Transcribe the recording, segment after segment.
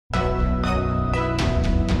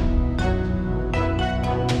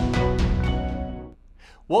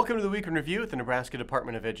Welcome to the Week in Review at the Nebraska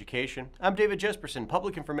Department of Education. I'm David Jesperson,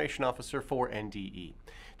 Public Information Officer for NDE.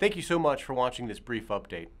 Thank you so much for watching this brief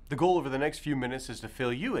update. The goal over the next few minutes is to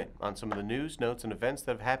fill you in on some of the news, notes, and events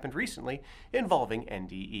that have happened recently involving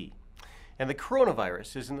NDE. And the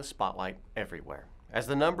coronavirus is in the spotlight everywhere. As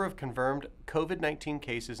the number of confirmed COVID-19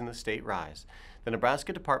 cases in the state rise, the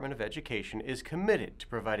Nebraska Department of Education is committed to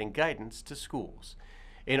providing guidance to schools.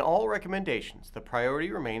 In all recommendations, the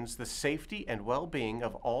priority remains the safety and well-being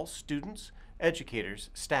of all students,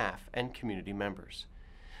 educators, staff, and community members.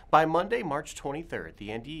 By Monday, March 23rd, the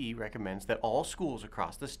NDE recommends that all schools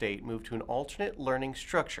across the state move to an alternate learning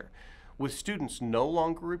structure, with students no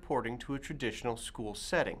longer reporting to a traditional school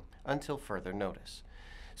setting until further notice.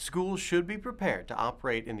 Schools should be prepared to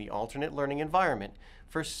operate in the alternate learning environment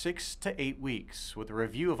for 6 to 8 weeks, with a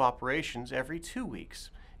review of operations every 2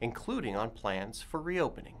 weeks, including on plans for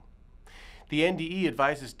reopening. The NDE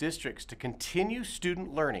advises districts to continue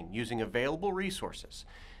student learning using available resources.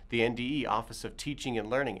 The NDE Office of Teaching and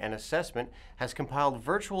Learning and Assessment has compiled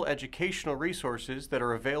virtual educational resources that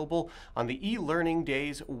are available on the eLearning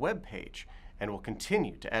Days webpage and will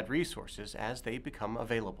continue to add resources as they become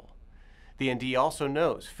available. The NDE also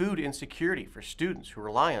knows food insecurity for students who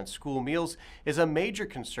rely on school meals is a major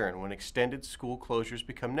concern when extended school closures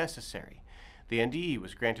become necessary. The NDE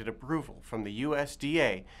was granted approval from the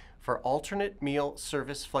USDA for alternate meal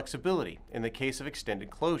service flexibility in the case of extended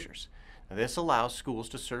closures. Now, this allows schools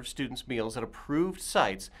to serve students meals at approved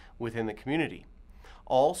sites within the community.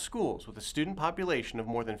 All schools with a student population of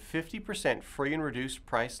more than 50% free and reduced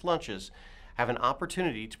price lunches have an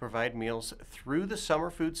opportunity to provide meals through the Summer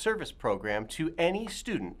Food Service Program to any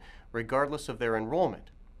student, regardless of their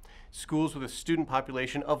enrollment. Schools with a student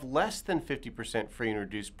population of less than 50% free and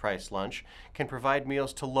reduced price lunch can provide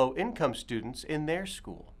meals to low-income students in their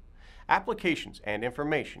school. Applications and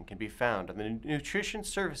information can be found on the Nutrition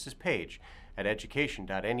Services page at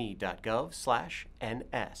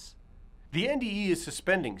education.ne.gov/NS. The NDE is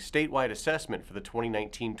suspending statewide assessment for the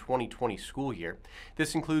 2019-2020 school year.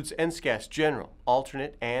 This includes NSCAS General,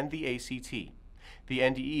 Alternate, and the ACT. The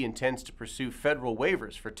NDE intends to pursue federal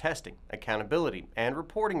waivers for testing, accountability, and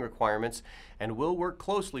reporting requirements, and will work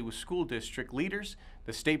closely with school district leaders,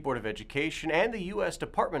 the State Board of Education, and the U.S.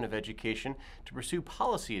 Department of Education to pursue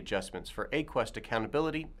policy adjustments for AQUEST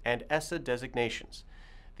accountability and ESSA designations.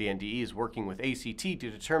 The NDE is working with ACT to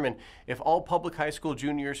determine if all public high school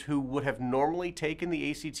juniors who would have normally taken the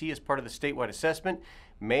ACT as part of the statewide assessment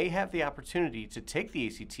may have the opportunity to take the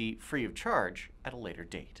ACT free of charge at a later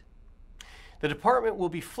date. The department will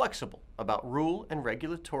be flexible about rule and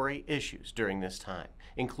regulatory issues during this time,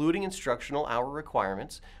 including instructional hour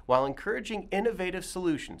requirements, while encouraging innovative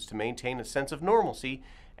solutions to maintain a sense of normalcy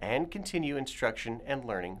and continue instruction and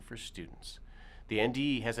learning for students. The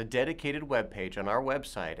NDE has a dedicated webpage on our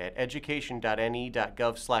website at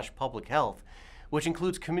education.ne.gov/publichealth, which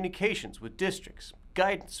includes communications with districts,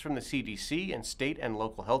 guidance from the CDC and state and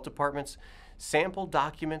local health departments, sample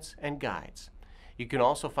documents, and guides. You can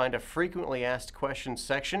also find a frequently asked questions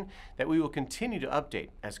section that we will continue to update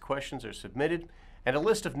as questions are submitted, and a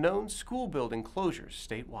list of known school building closures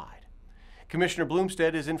statewide. Commissioner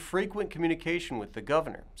Blumstead is in frequent communication with the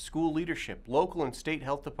governor, school leadership, local and state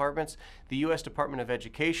health departments, the U.S. Department of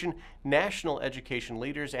Education, national education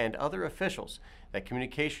leaders, and other officials. That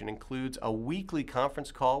communication includes a weekly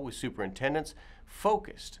conference call with superintendents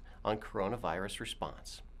focused on coronavirus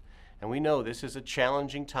response. And we know this is a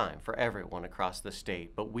challenging time for everyone across the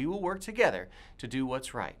state, but we will work together to do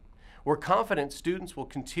what's right. We're confident students will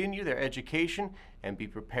continue their education and be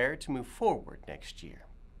prepared to move forward next year.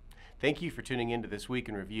 Thank you for tuning in to This Week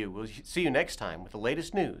in Review. We'll see you next time with the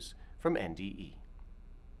latest news from NDE.